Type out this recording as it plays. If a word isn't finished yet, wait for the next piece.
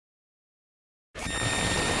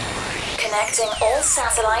Connecting all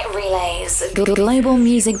satellite relays. Global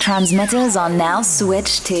music transmitters are now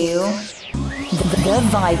switched to the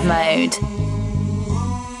Vibe Mode.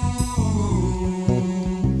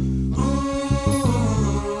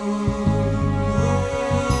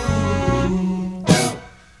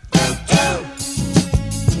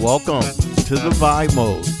 Welcome to the Vibe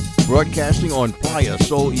Mode, broadcasting on Playa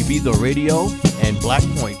Soul Ibiza Radio and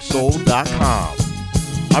BlackPointSoul.com.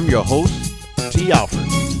 I'm your host, T. Alfred.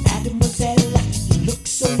 Mademoiselle, you look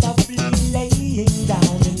so lovely laying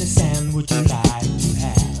down in the sand. Would you like to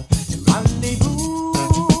have a rendezvous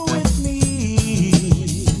with me?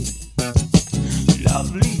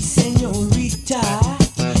 Lovely senorita,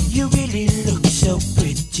 you really look so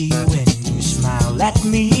pretty when you smile at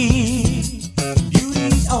me.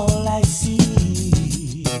 Beauty's all I see.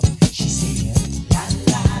 She said, la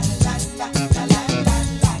la la la la la la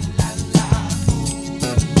la la la.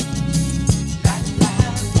 La la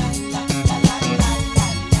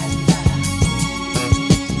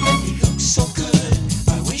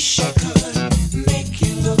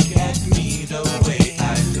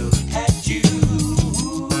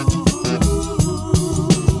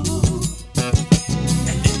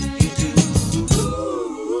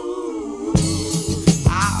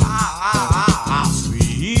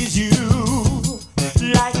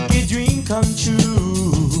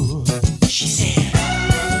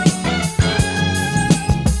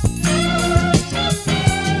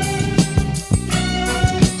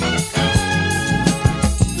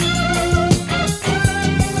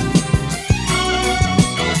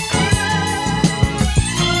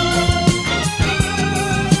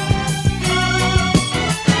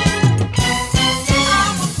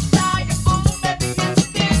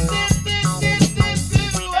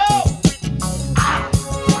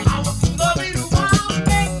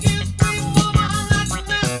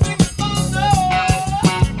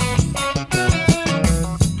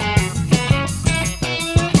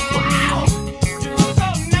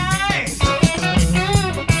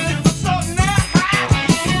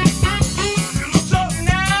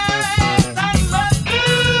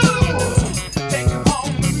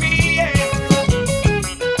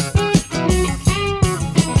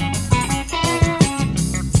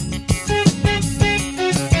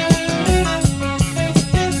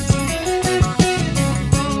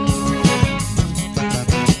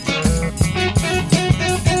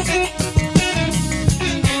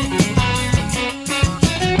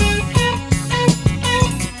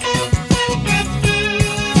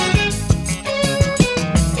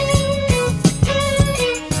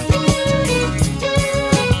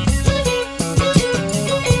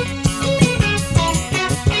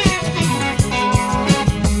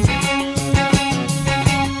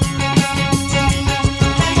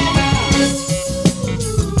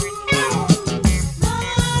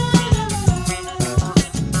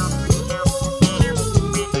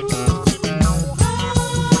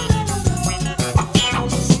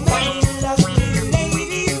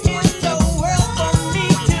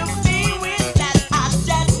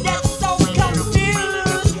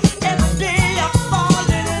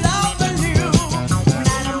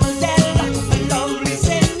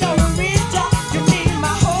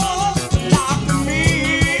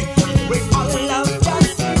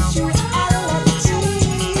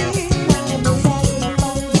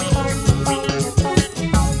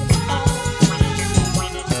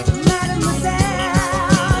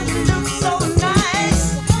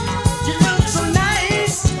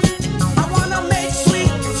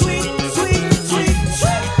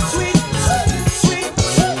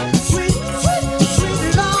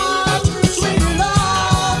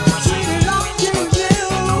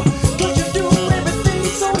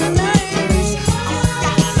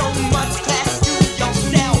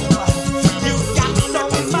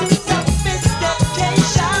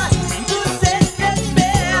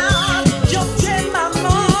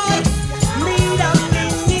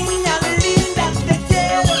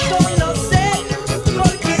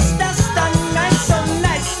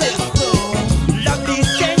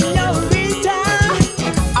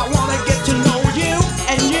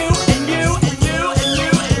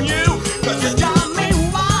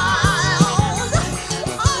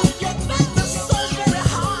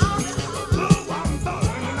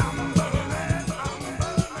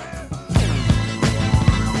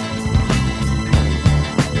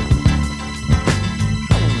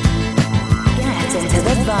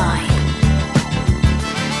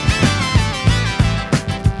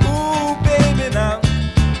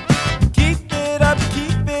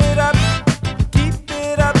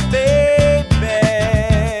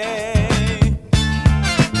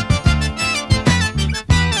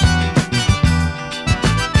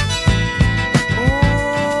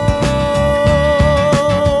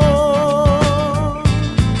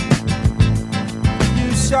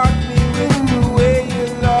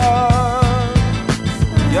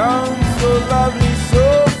so lovely, so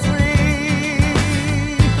free.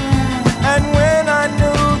 And when I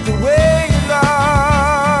knew the way you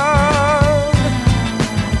loved,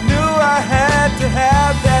 knew I had to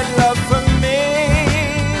have that love for me.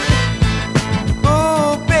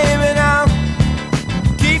 Ooh, baby, now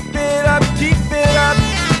keep it up, keep it up.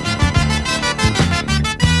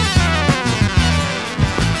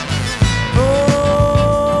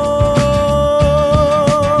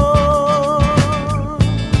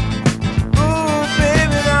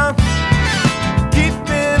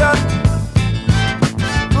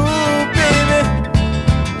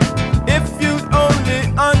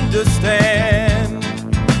 Understand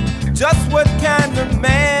just what kind of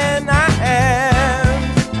man I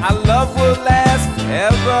am. Our love will last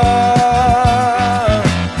forever,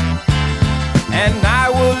 and I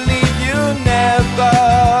will leave you never.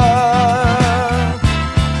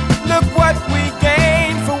 Look what we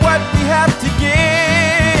gain for what we have to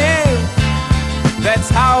give. That's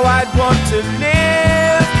how I'd want to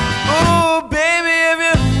live. Ooh, baby, if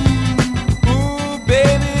you, ooh,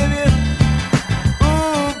 baby, if you.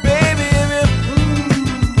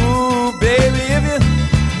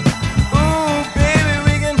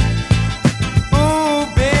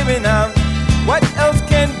 What else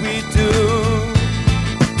can we do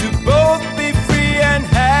to both be free and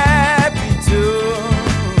happy too?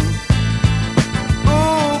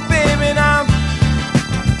 Ooh, baby, now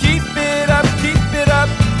keep it up, keep it up.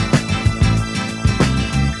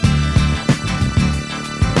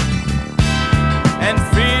 And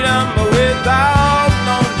freedom without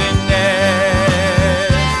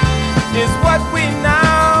loneliness is what we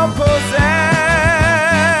now possess.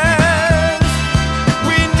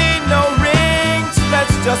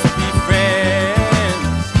 Just be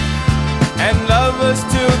friends and lovers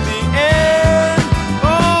till the end.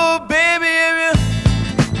 Oh, baby, if you,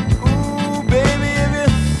 ooh, baby, if you,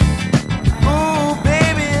 ooh,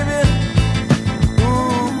 baby, if you,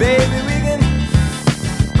 ooh, baby, we can,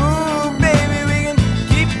 ooh, baby, we can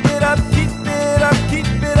keep it up, keep it up, keep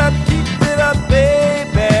it up, keep it up,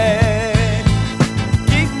 baby.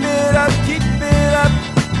 Keep it up, keep it up.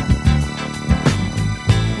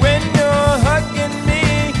 When you're hugging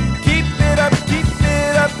me, keep it up,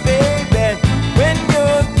 baby. When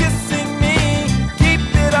you're kissing me, keep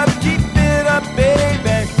it up,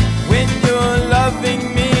 baby. When you're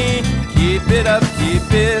loving me, keep it up,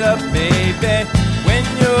 baby. When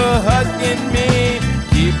you're hugging me,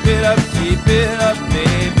 keep it up,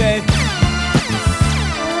 baby.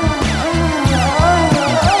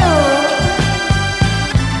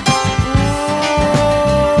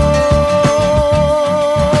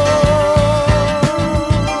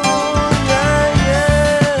 Shock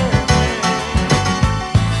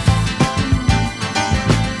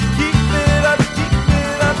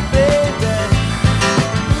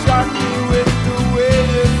me with the way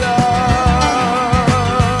you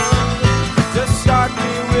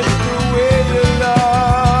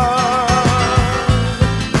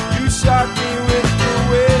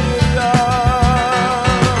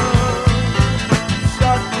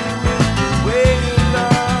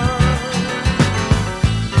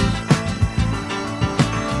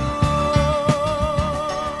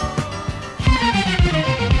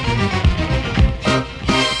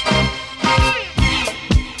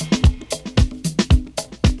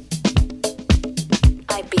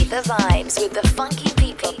with the funky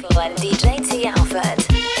people and DJ T. Alford.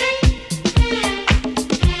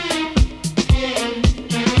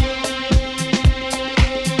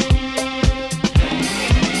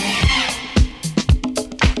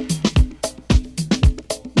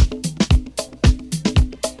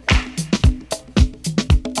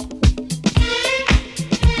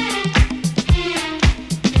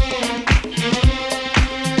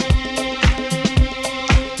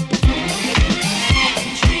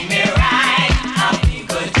 Treat me right, I'll be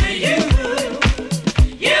good to you.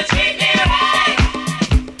 You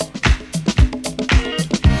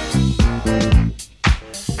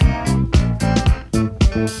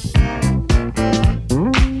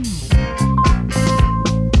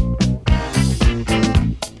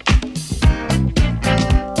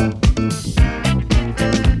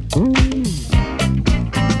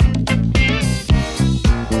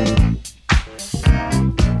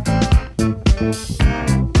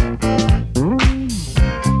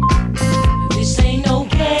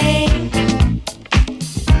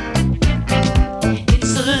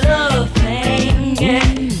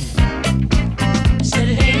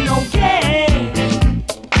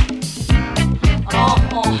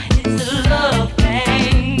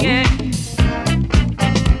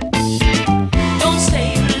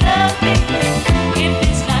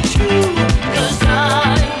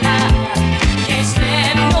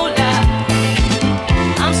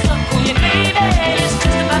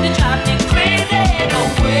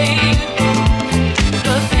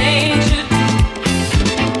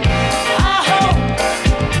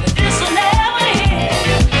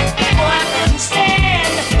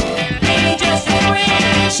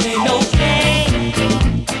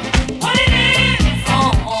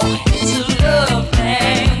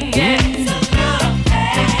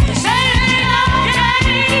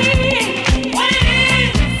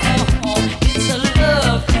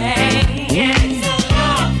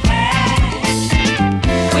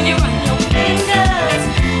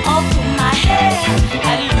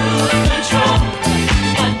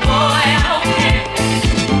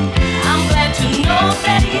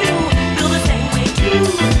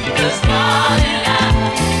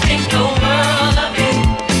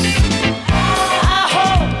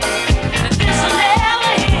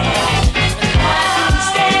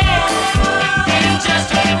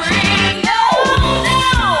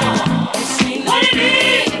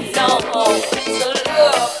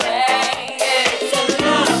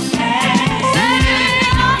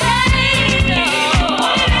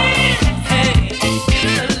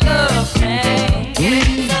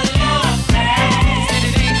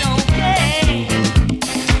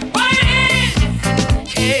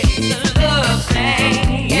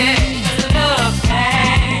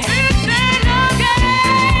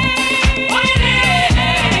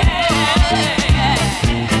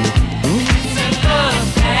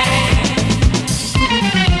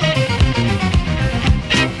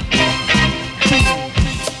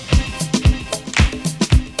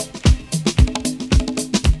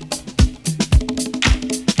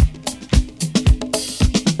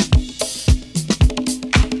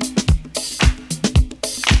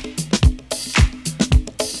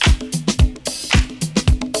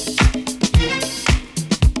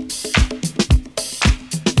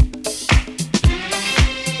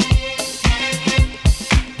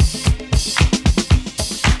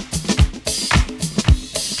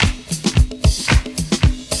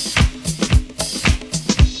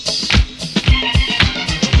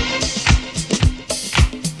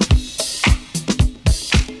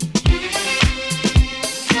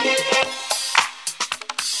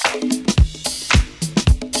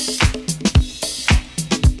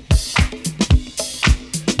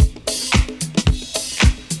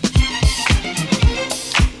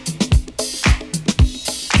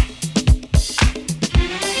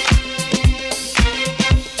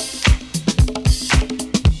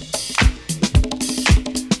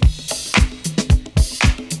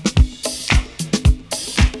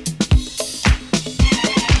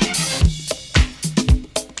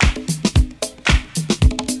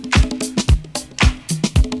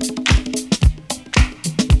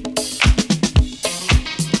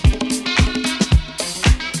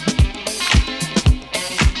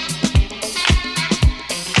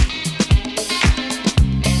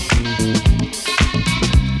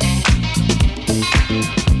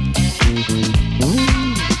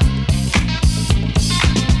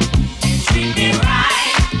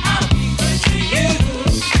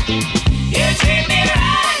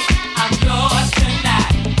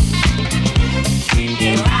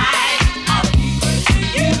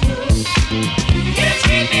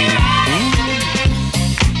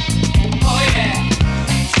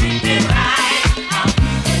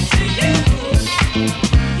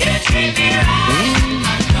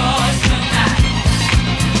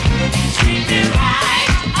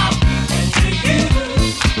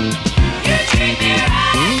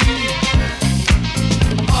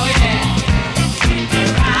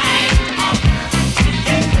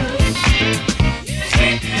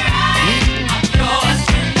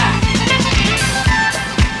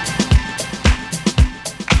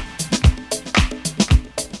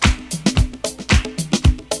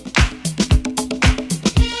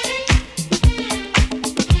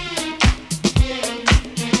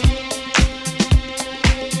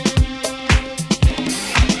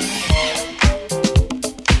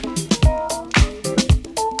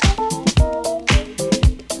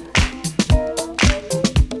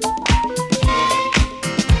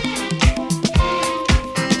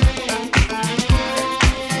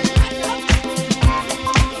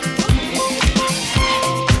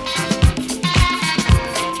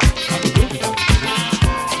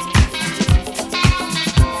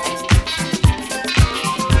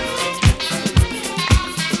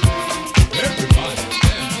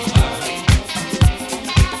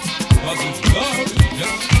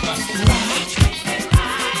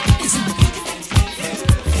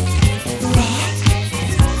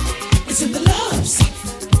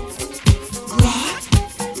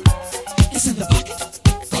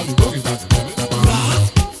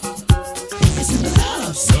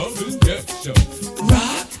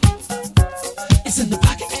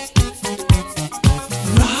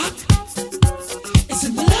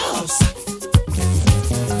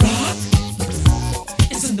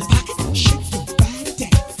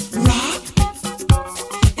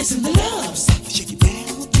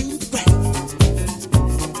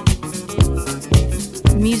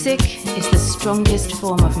Strongest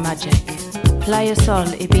form of magic. Playa Sol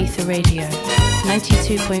Ibiza Radio,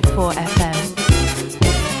 92.4 FM.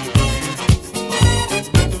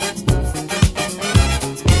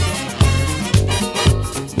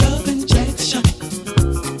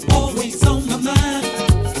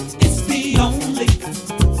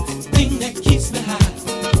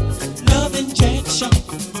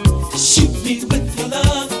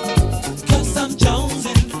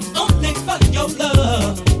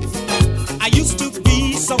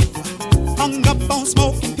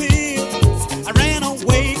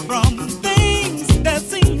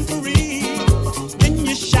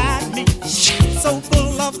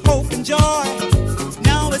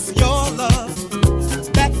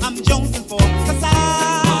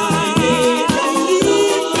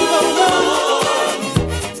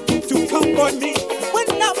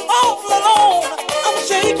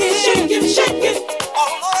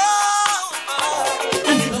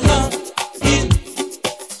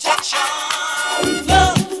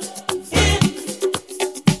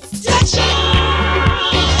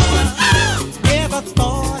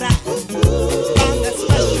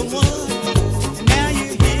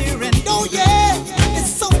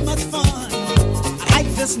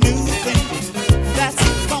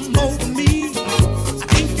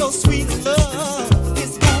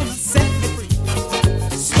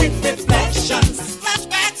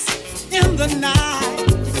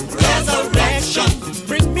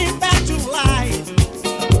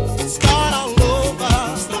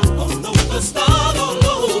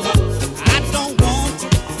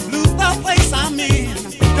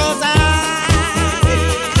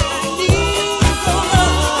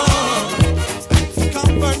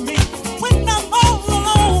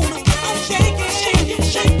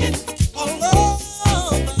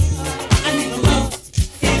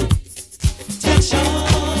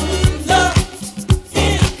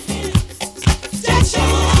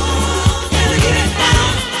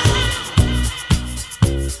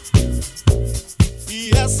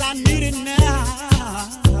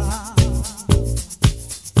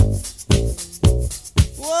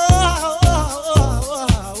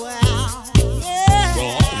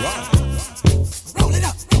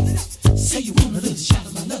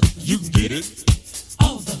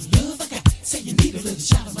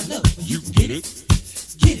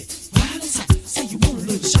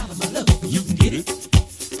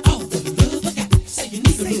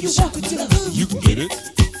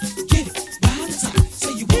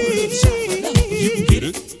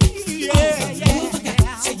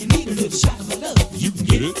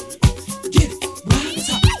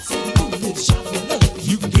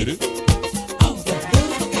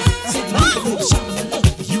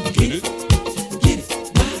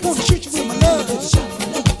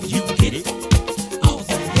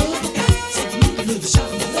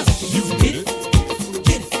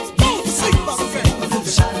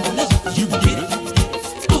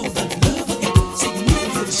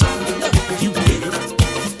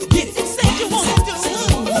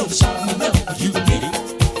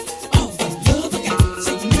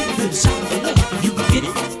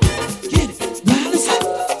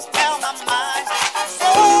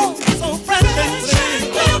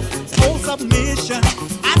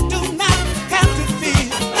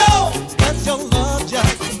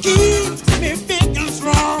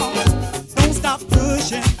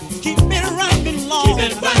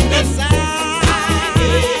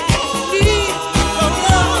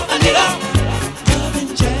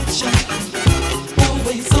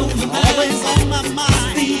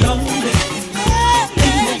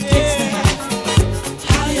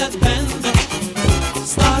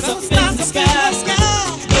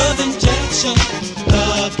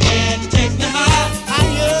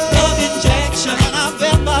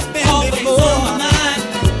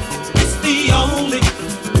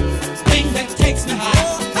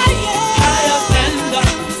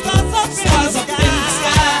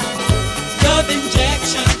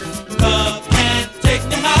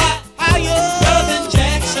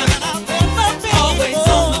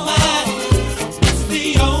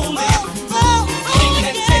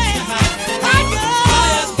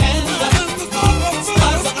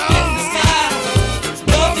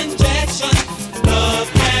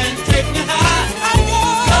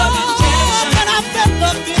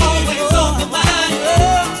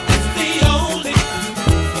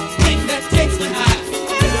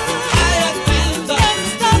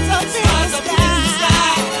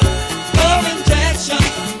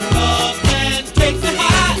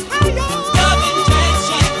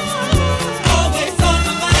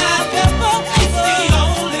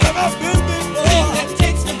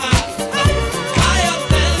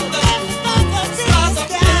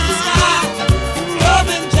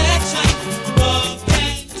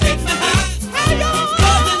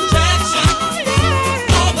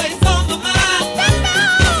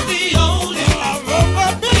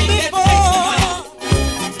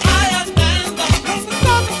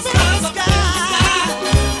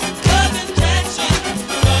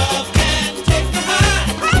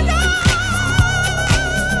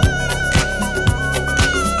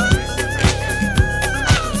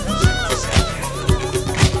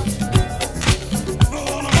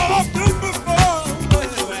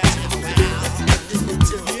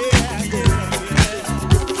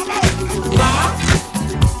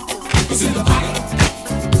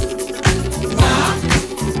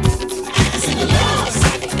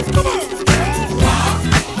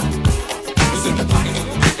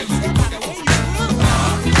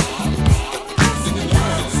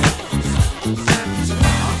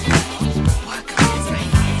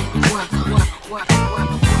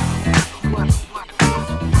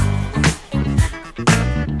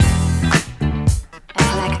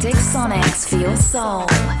 sonics for your soul.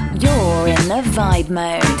 You're in the vibe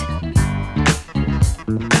mode.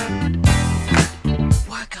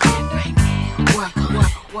 Work on it, Frankie. Work on it.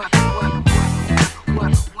 Work, work, work,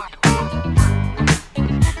 work, work, work.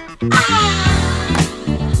 Ah!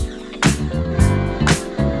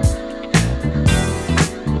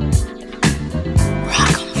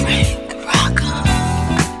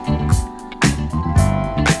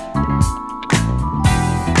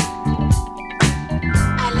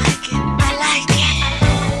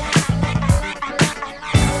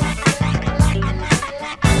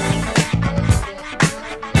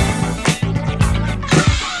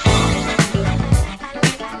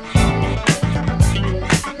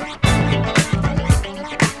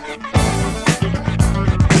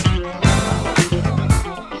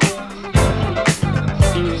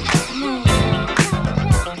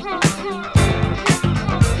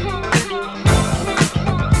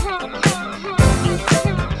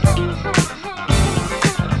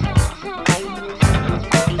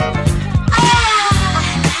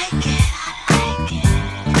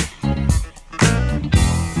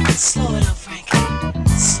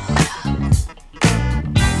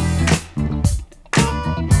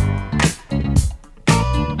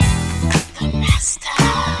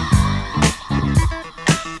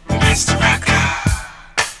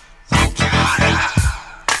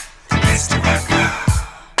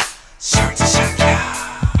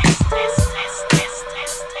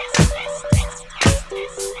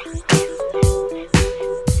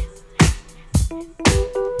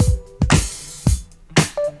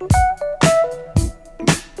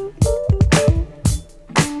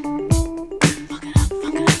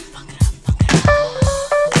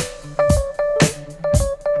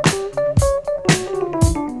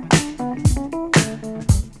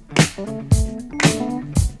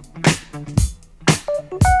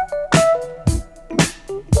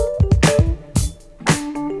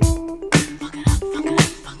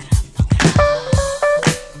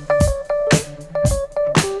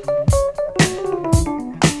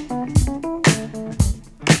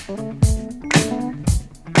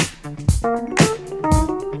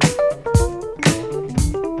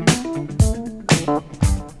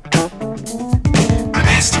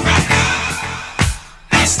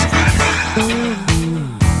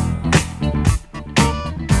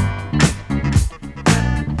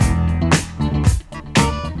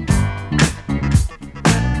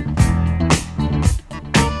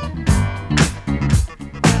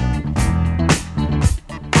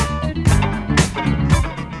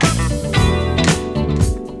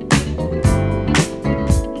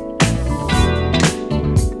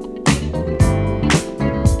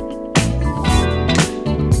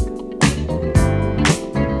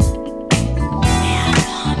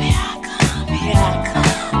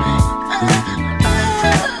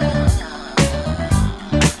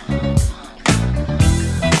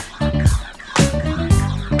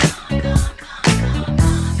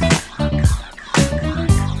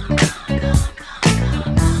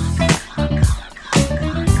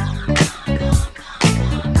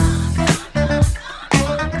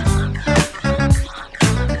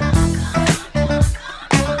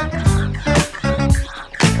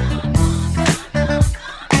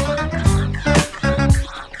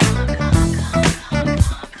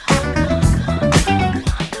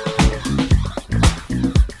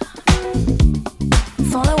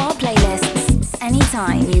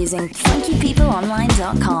 Using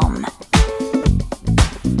funkypeopleonline.com.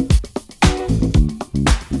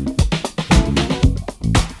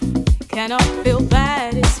 Can I feel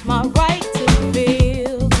bad? It's my right to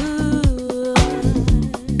feel good.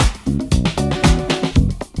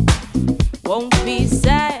 Won't be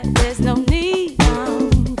sad, there's no need, I'm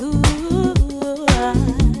good.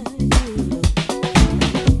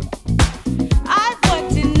 I've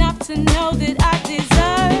worked enough to know that I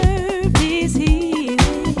deserve this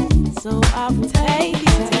healing, so I will take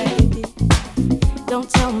it. Don't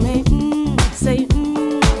tell me, say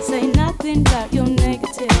nothing about your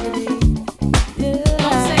negativity.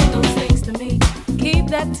 Don't say those things to me. Keep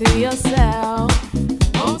that to yourself.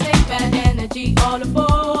 Don't take bad energy all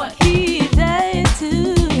aboard. Keep that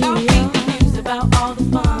to don't be confused about all the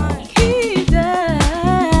fun. Keep that.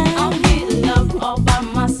 I'm getting love all by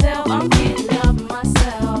myself. I'm getting love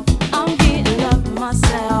myself. I'm getting love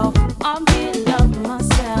myself. I'm getting love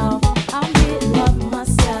myself. I'm getting love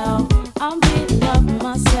myself. I'm getting love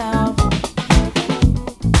myself.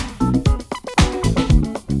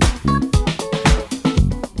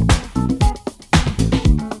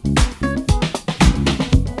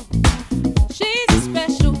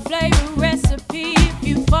 If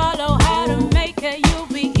you follow how to make it, you'll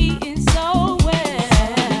be eating so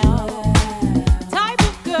well.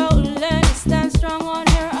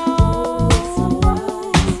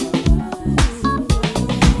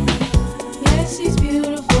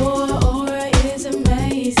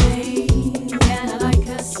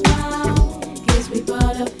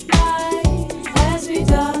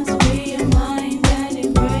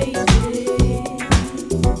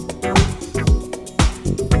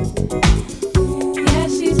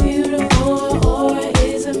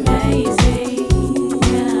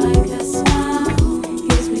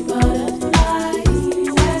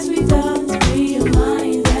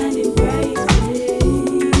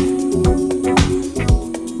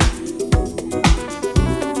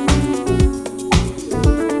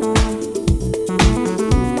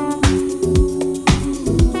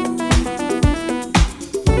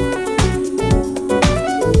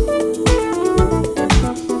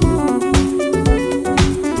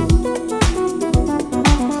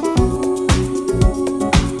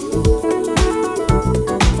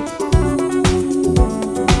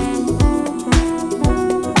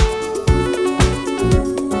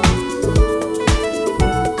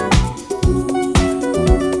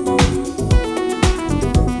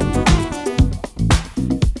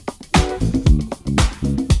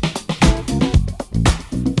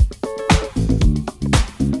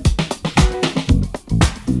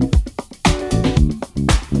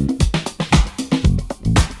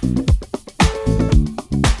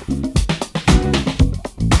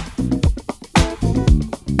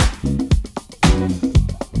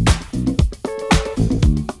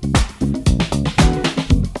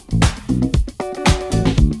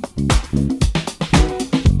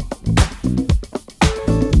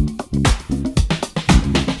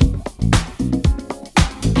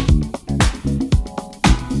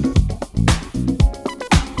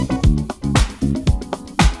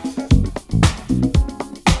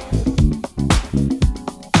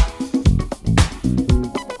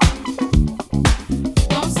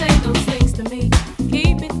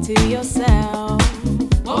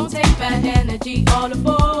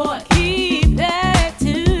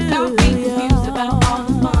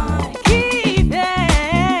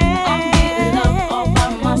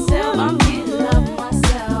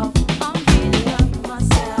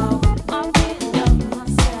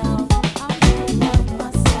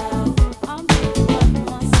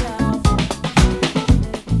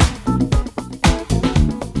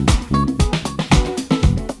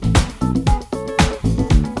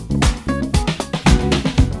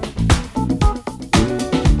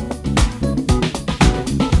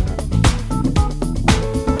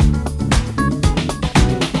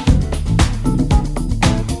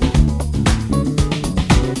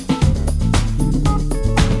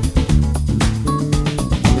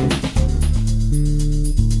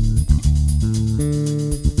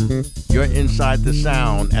 You're inside the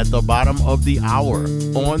sound at the bottom of the hour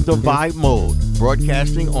on the Vibe Mode,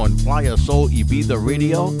 broadcasting on Playa Soul Ibiza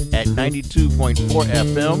Radio at 92.4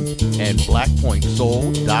 FM and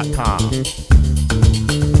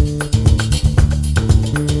BlackPointSoul.com.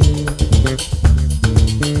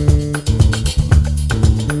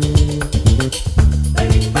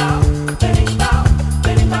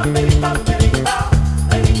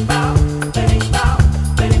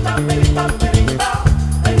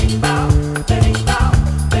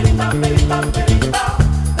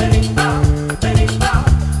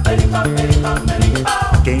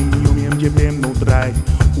 Quem o mesmo de bem não trai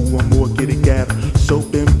o amor que ele quer. Sou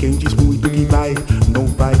bem quem diz muito que vai. Não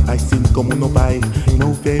vai assim como não vai.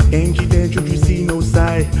 Não vem de dentro de si, não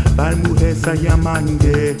sai. Vai morrer sem amar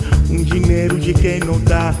ninguém. Dinheiro de quem não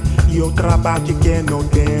dá e outra parte quem não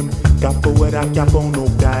tem. Capoeira que a bom não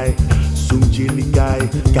cai. Sum de ligai,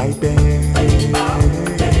 cai bem.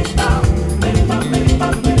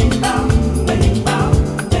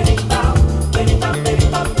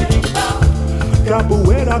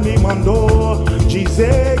 Capoeira me mandou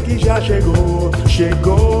dizer que já chegou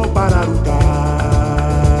para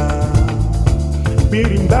lutar.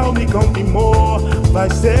 Birimbau me confirmou, vai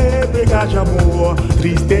ser briga de amor,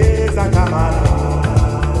 tristeza camarada.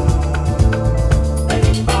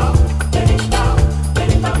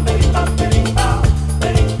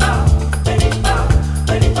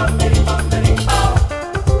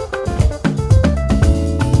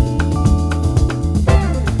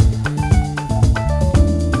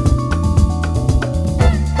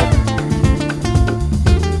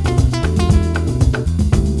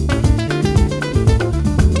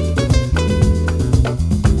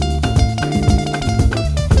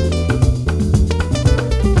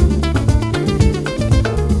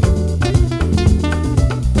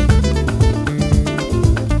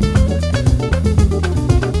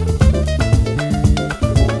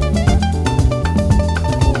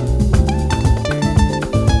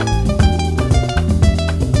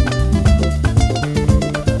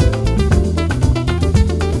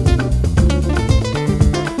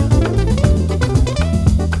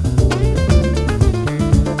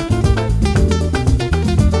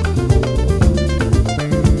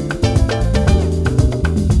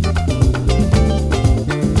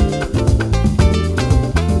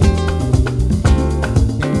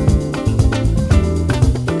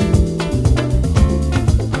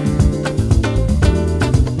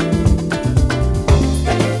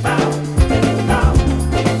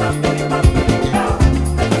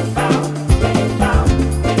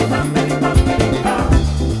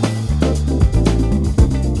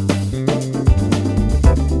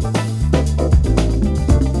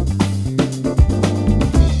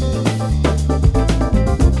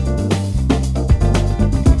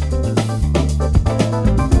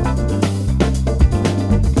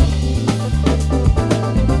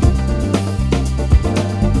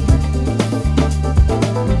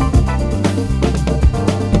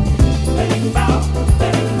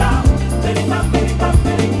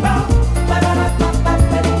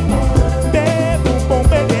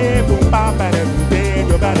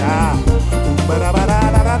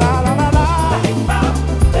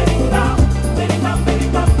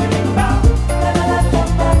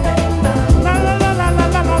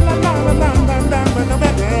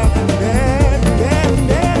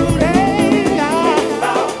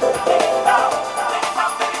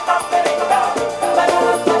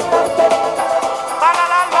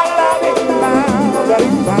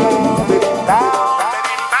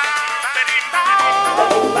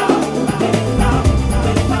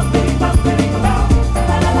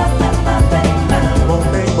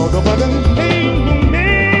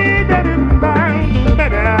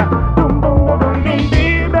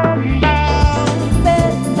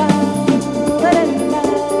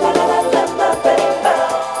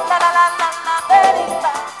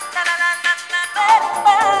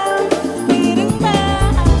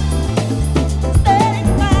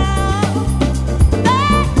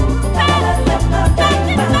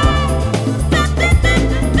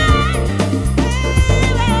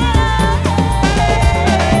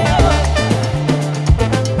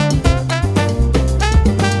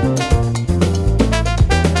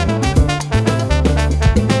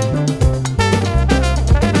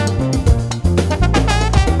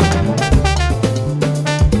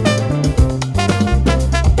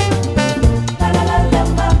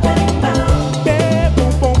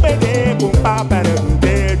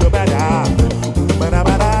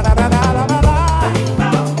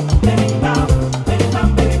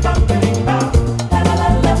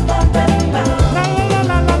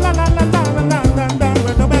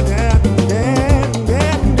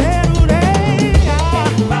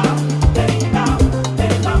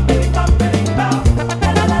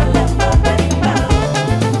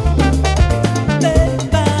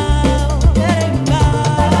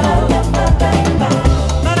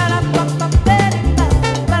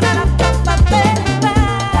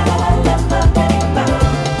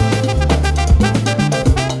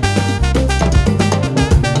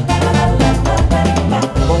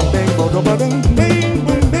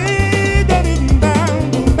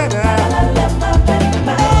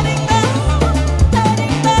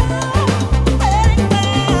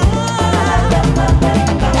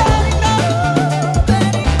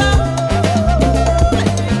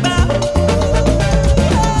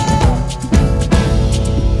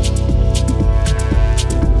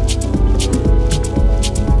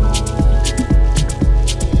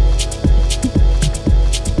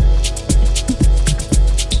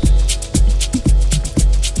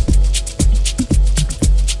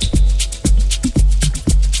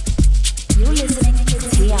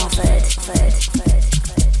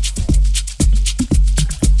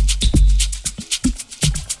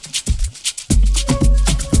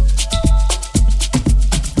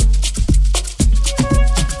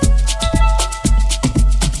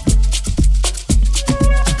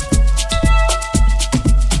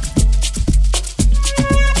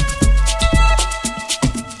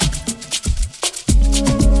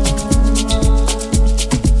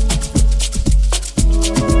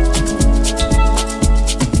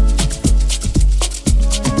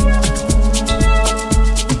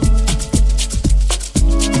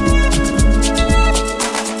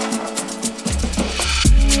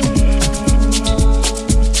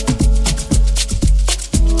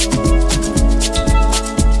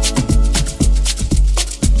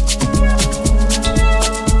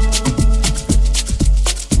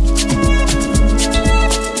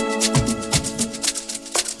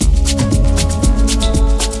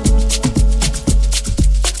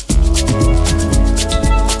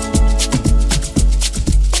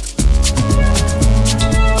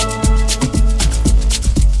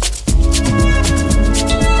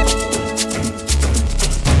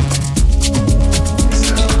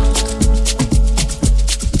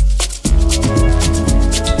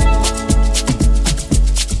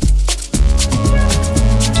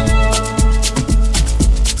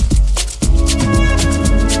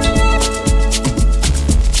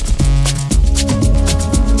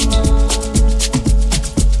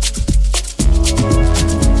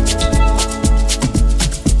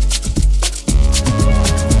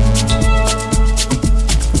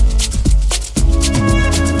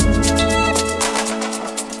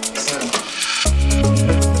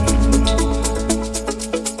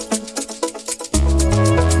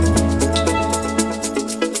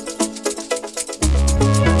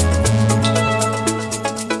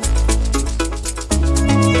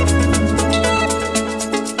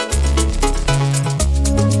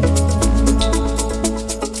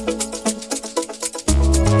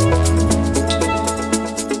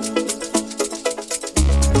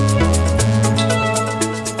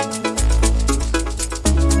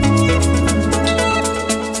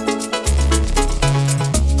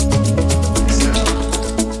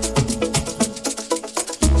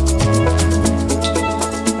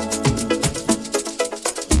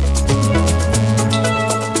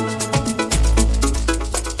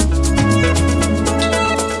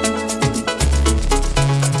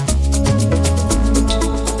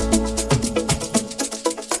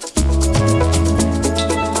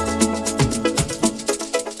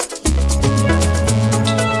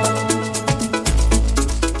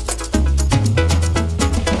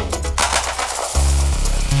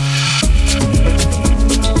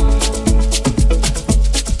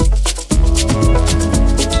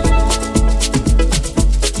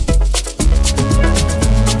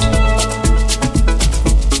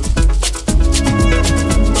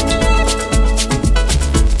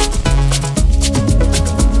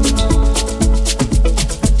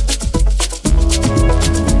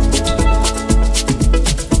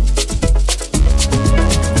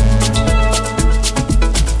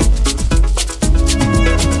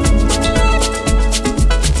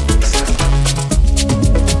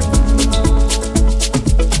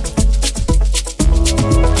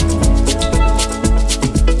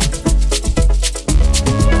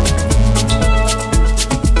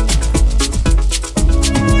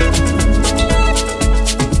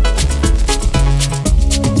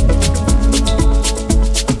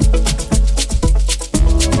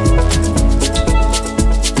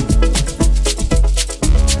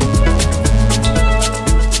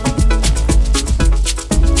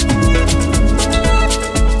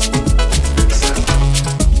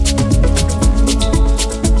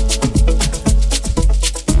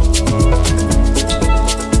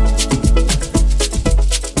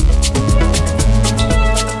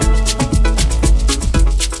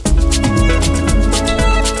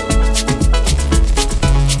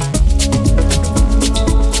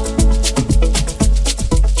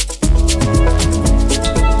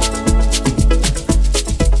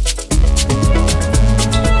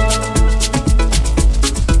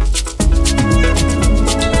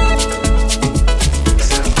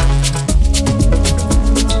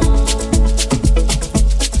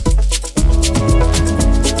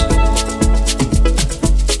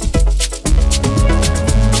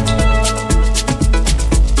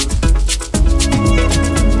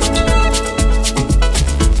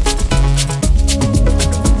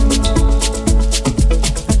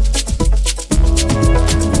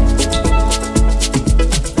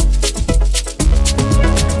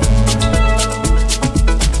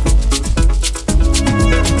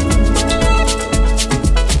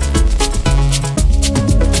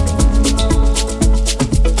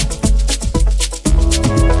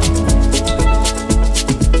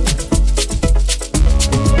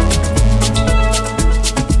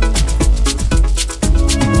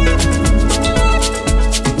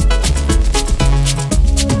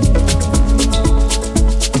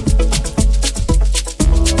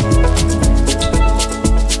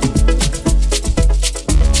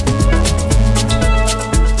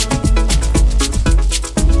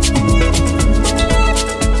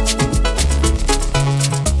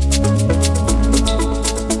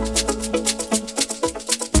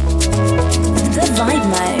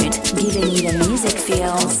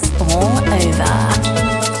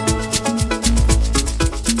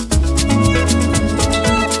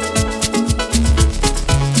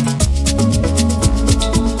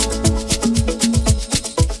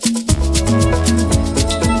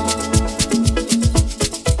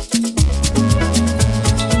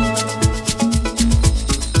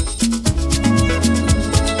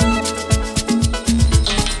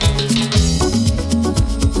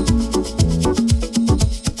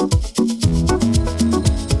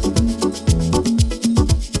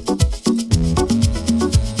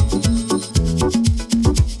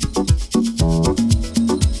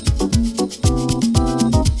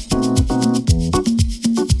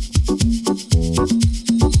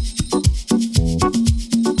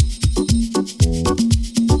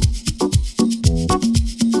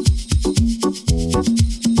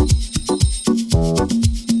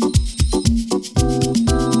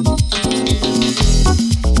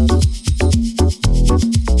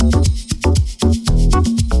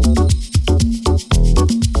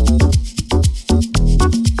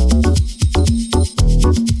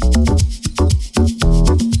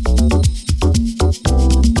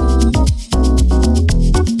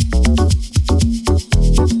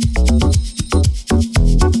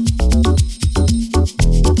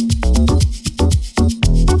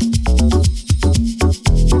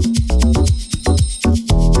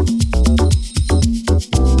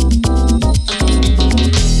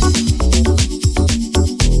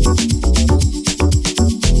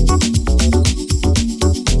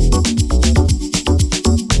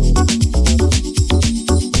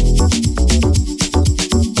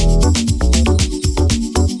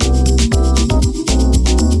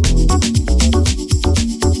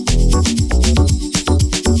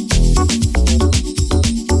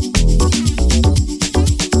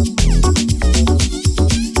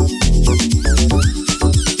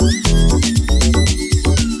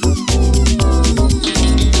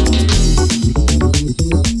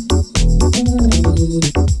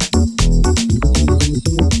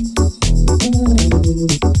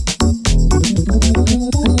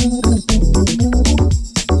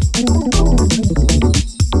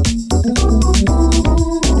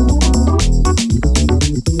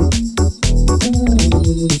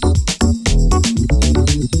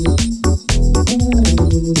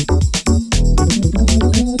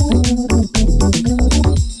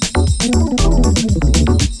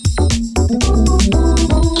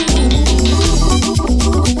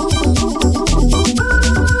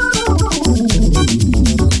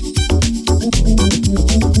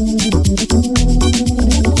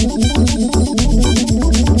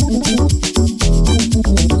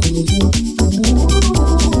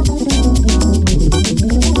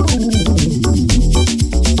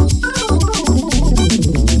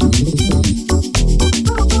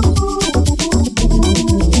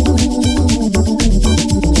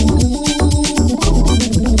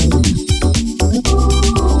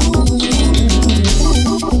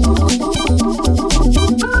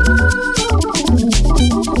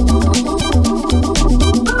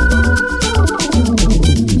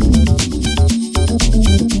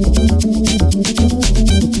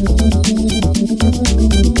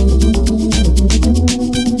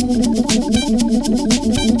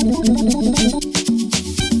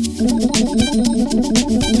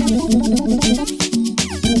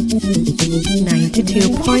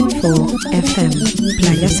 FM,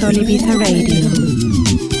 Playa Sol Ibiza Radio.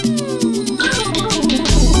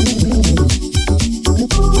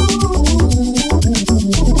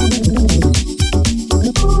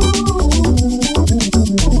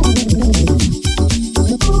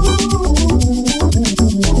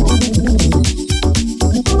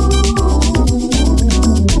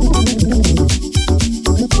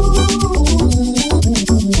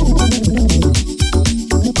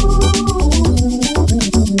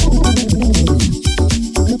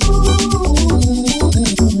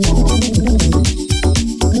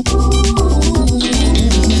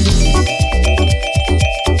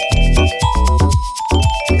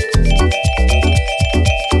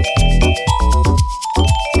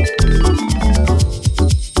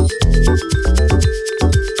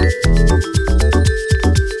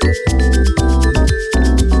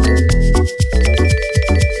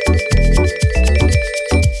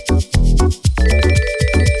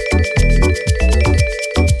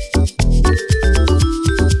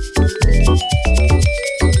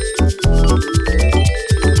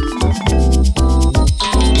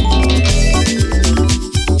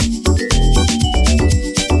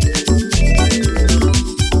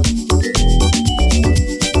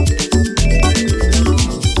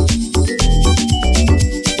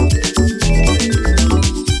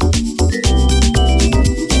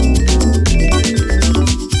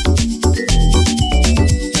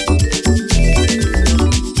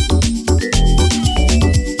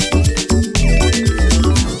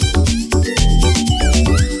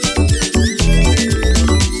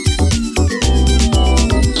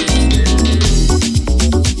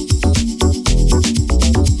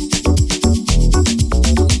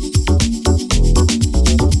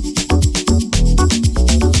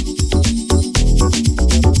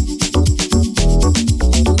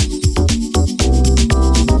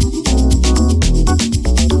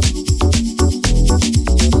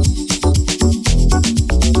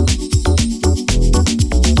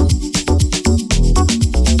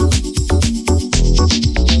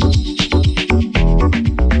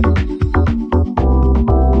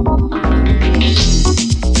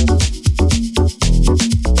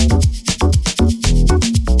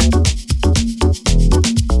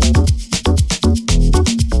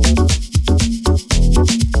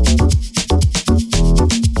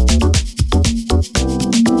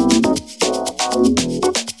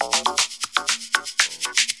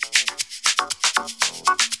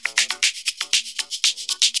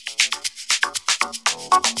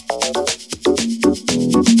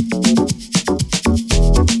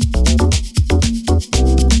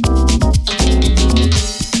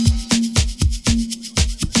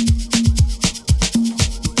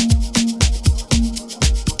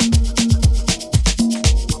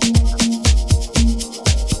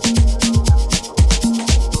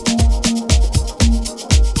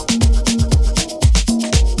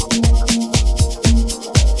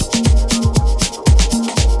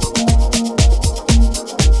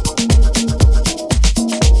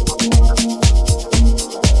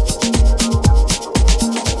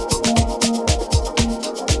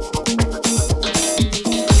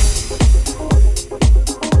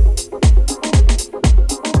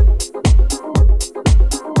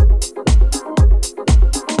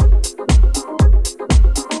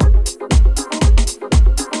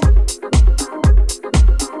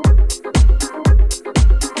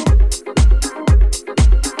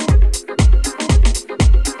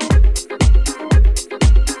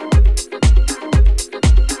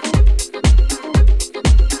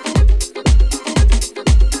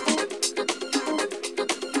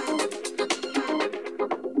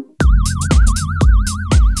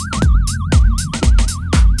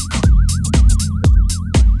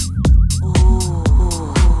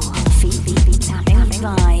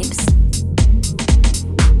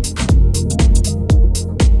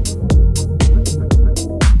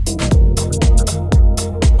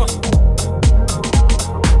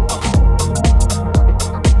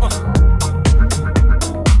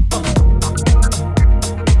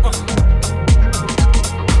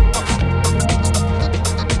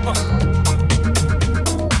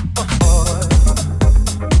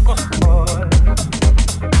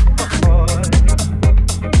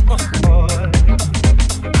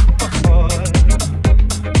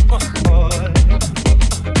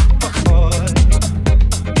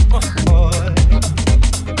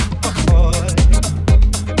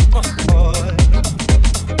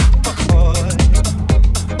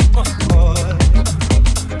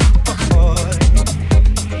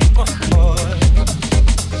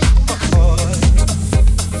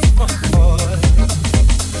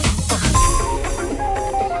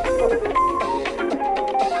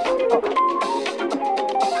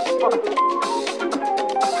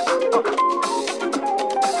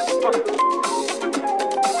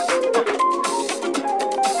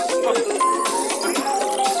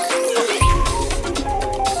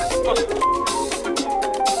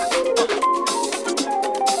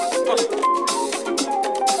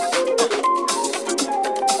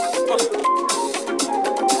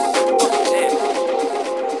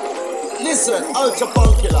 Listen, Ultra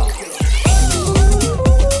Funkilla.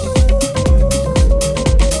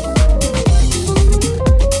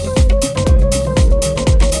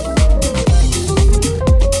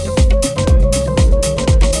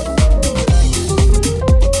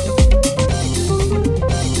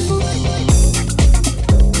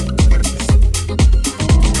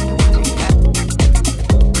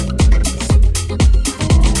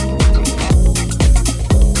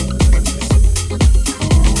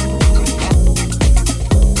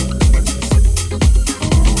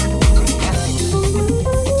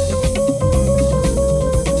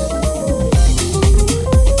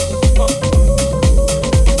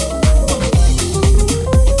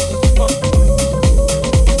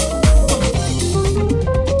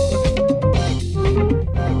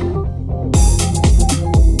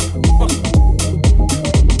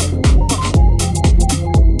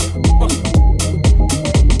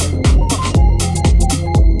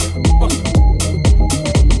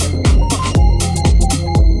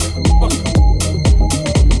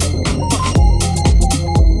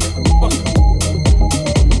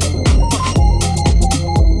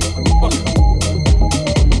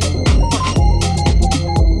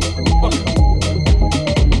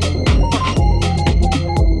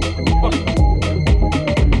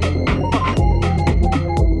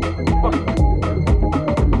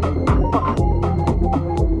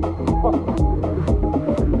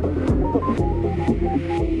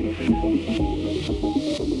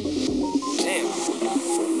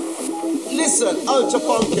 Listen, Ultra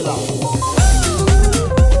Funkilla.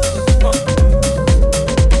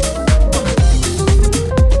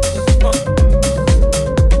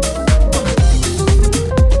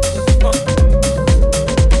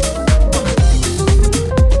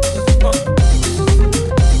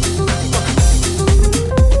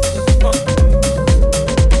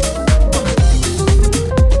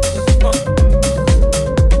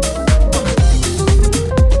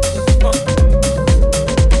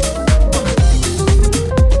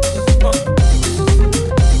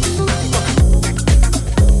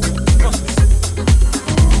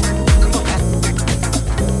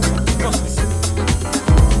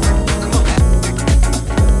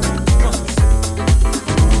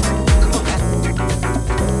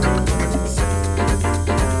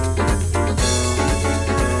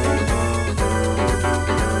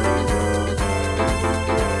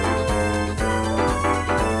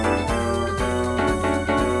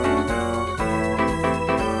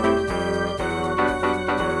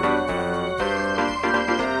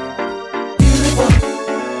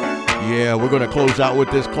 Yeah, we're going to close out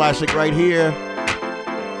with this classic right here.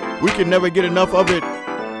 We can never get enough of it.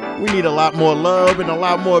 We need a lot more love and a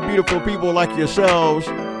lot more beautiful people like yourselves.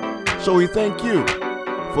 So we thank you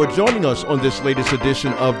for joining us on this latest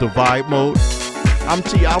edition of The Vibe Mode. I'm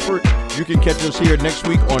T. Alfred. You can catch us here next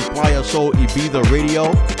week on Playa Soul Ibiza Radio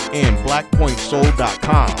and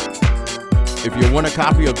BlackPointSoul.com. If you want a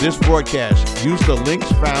copy of this broadcast, use the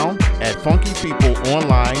links found at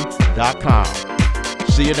funkypeopleonline.com.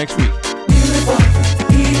 See you next week. Beautiful,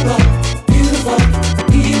 beautiful, beautiful,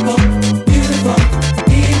 beautiful, beautiful,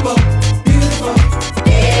 beautiful, beautiful, beautiful,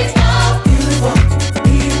 beautiful,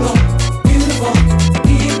 beautiful, beautiful,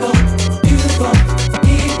 beautiful, beautiful,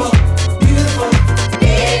 beautiful, beautiful.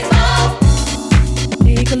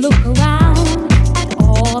 Take a look around at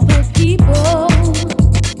all the people.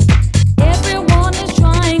 Everyone is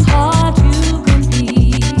trying hard to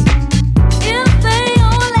compete. If they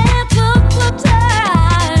only took the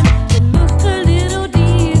time to look a little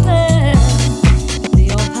deeper,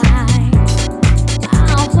 they'll find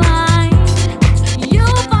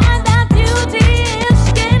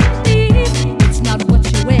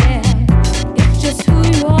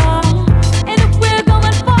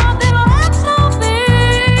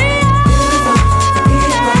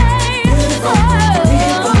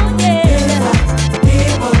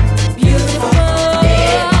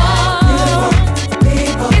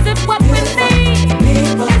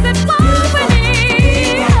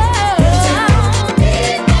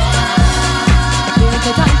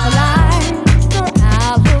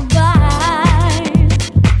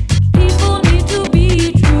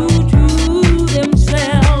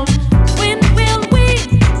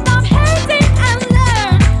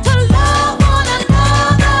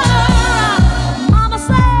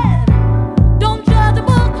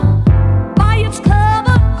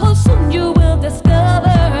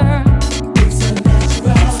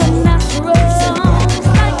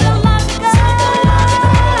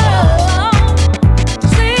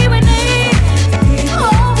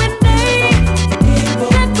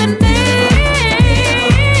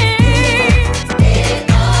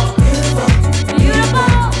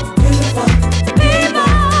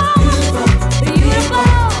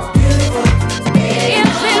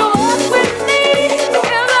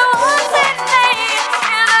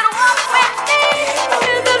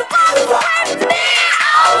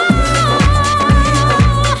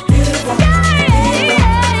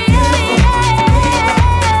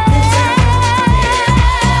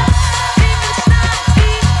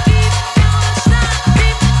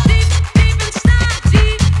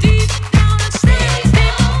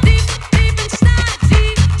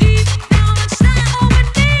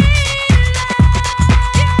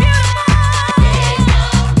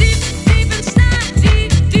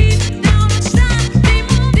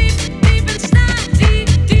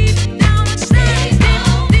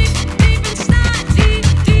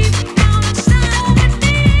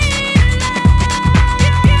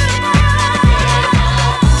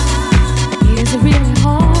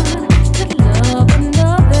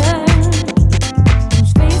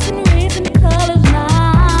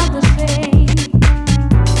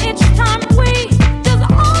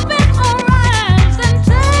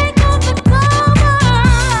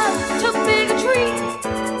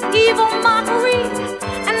mockery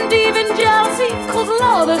and even jealousy, 'cause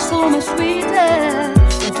love is so much sweeter.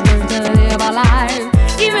 Let's learn to live our life,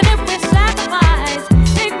 even